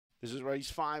This is race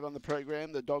 5 on the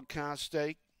program, the dog car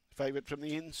stake. Favourite from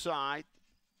the inside.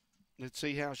 Let's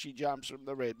see how she jumps from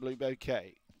the red. Blue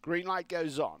Bouquet. Green light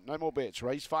goes on. No more bets.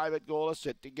 Race 5 at Gawler,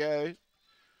 set to go.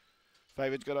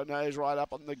 Favourite's got a nose right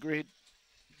up on the grid.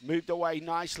 Moved away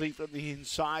nicely from the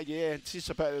inside. Yeah,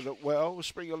 anticipated it well.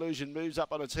 Spring Illusion moves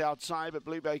up on its outside, but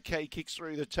Blue Bouquet kicks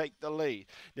through to take the lead.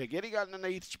 Now getting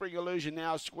underneath Spring Illusion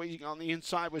now, squeezing on the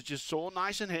inside was just Saw.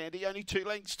 Nice and handy. Only 2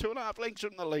 lengths, 2.5 lengths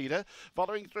from the leader.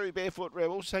 Following through Barefoot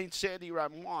Rebel. St. Sandy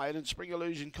run wide, and Spring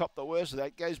Illusion copped the worst of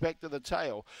that. Goes back to the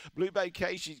tail. Blue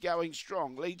Bouquet, she's going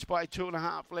strong. Leads by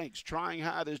 2.5 lengths. Trying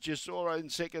hard as just Saw in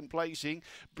second placing.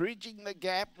 Bridging the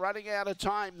gap. Running out of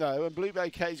time though, and Blue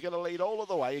Bouquet's going to lead all of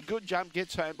the way. A good jump,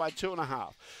 gets home by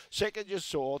 2.5. Second just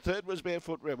Saw. Third was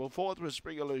Barefoot Rebel. Fourth was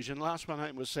Spring Illusion. Last one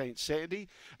home was St. Sandy.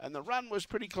 And the run was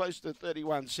pretty close to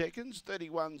 31 seconds.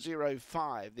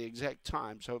 31.05 the exact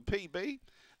time. So a PB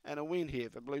and a win here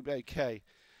for Blue Bouquet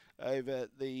over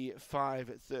the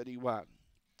 5:31.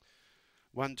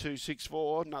 1, 2, 6,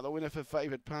 4. Another winner for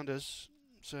favourite punters.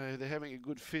 So they're having a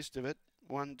good fist of it.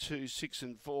 1, 2, 6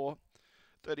 and 4.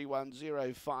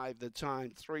 31.05 the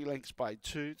time. 3 lengths by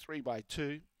 2. 3 by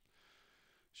 2.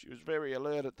 She was very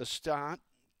alert at the start.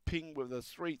 Ping with a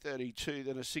 3.32,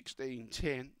 then a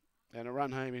 16.10, and a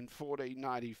run home in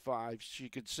 14.95. She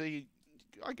could see,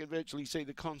 I could virtually see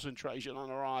the concentration on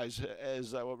her eyes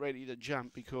as they were ready to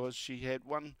jump, because she had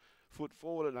 1 foot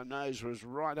forward and her nose was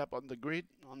right up on the grid,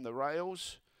 on the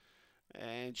rails,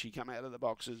 and she come out of the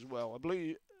box as well. A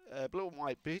blue and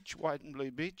white bitch, white and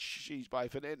blue bitch. She's by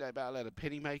Fernando Barletta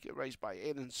Pennymaker, raced by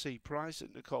N&C Price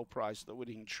and Nicole Price, the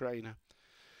winning trainer.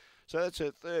 So that's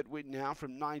her third win now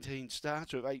from 19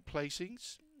 starts with 8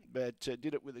 placings, but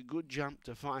did it with a good jump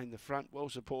to find the front, well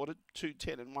supported.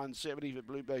 2.10 and 1.70 for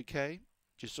Blue Bouquet.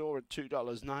 Just saw at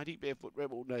 $2.90. Barefoot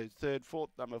Rebel no third. Fourth,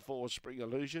 number 4, Spring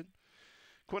Illusion.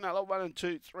 Quinella 1 and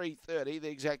 2, $3.30.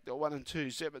 The Exacta 1 and 2,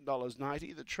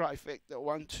 $7.90. The Trifecta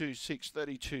 1, 2, 6,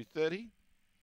 $32.30.